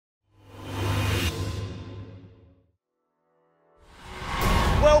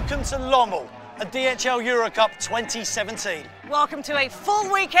Welcome to Lommel, a DHL EuroCup 2017. Welcome to a full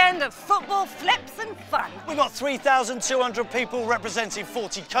weekend of football, flips and fun. We've got 3,200 people representing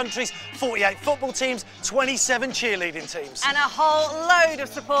 40 countries, 48 football teams, 27 cheerleading teams. And a whole load of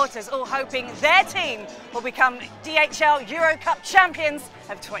supporters all hoping their team will become DHL EuroCup champions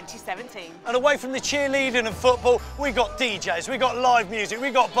of 2017. And away from the cheerleading and football, we got DJs, we got live music,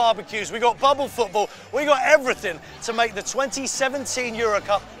 we got barbecues, we got bubble football, we got everything to make the 2017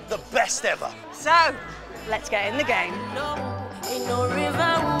 EuroCup the best ever. So, let's get in the game. Ain't no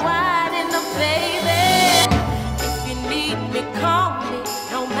river wide enough, baby. If you need me, call me.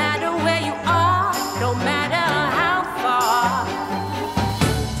 No matter where you are, no matter how far.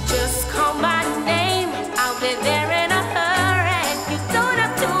 Just call my name, I'll be there in a hurry. You don't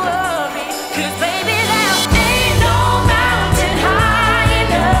have to worry, 'cause baby, there ain't no mountain high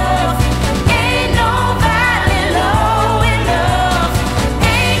enough. Ain't no valley low enough.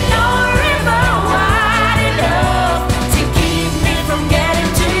 Ain't no river wide enough to keep me from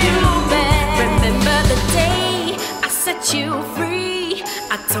getting to you, babe. Remember the day I set you free?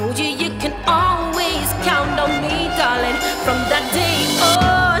 I told you you can always count on me, darling. From that day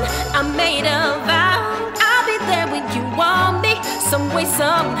on, I made a vow. I'll be there when you want me, some way,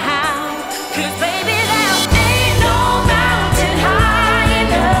 somehow. 'Cause baby, there ain't no mountain high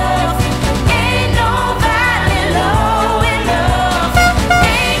enough. Ain't no valley low enough.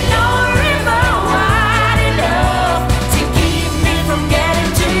 Ain't no river wide enough to keep me from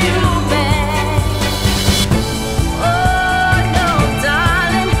getting to you, babe. Oh no,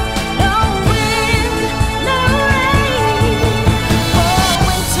 darling, no wind, no rain. Oh,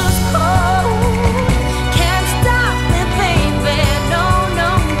 winter's cold, can't stop me, baby. No, no,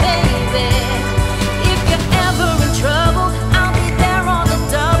 baby. If you're ever in trouble, I'll be there on the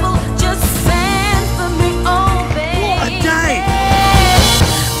double. Just send for me, oh baby. What a day!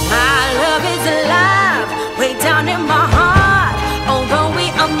 My love is alive, way down in my heart. Although we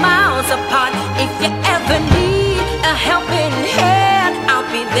are miles apart, if you ever need a helping hand, I'll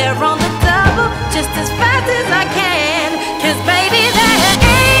be there on the double, just as fast as I can. 'Cause baby, there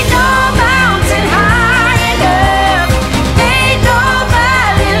ain't no mountain high enough. Ain't no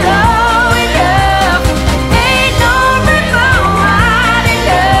valley low enough. Ain't no river wide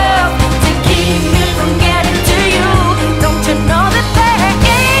enough to keep me from getting to you. Don't you know that there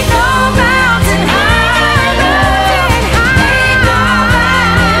ain't no mountain high enough? Ain't no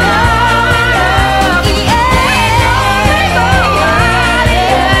valley low enough. Ain't no river wide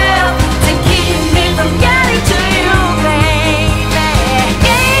enough to keep me from getting to you, baby.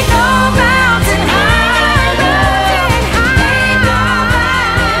 Ain't no mountain high enough. Ain't no valley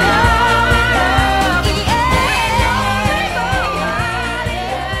low enough. Ain't no river wide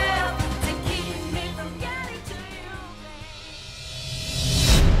enough to keep me from getting to you.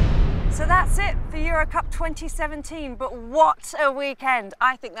 So that's it for EuroCup 2017, but what a weekend.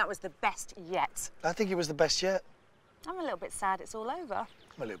 I think that was the best yet. I think it was the best yet. I'm a little bit sad it's all over.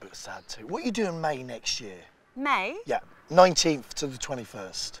 I'm a little bit sad too. What are you doing May next year? May? Yeah, 19th to the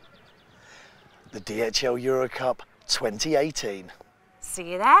 21st. The DHL EuroCup 2018.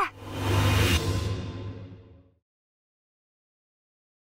 See you there.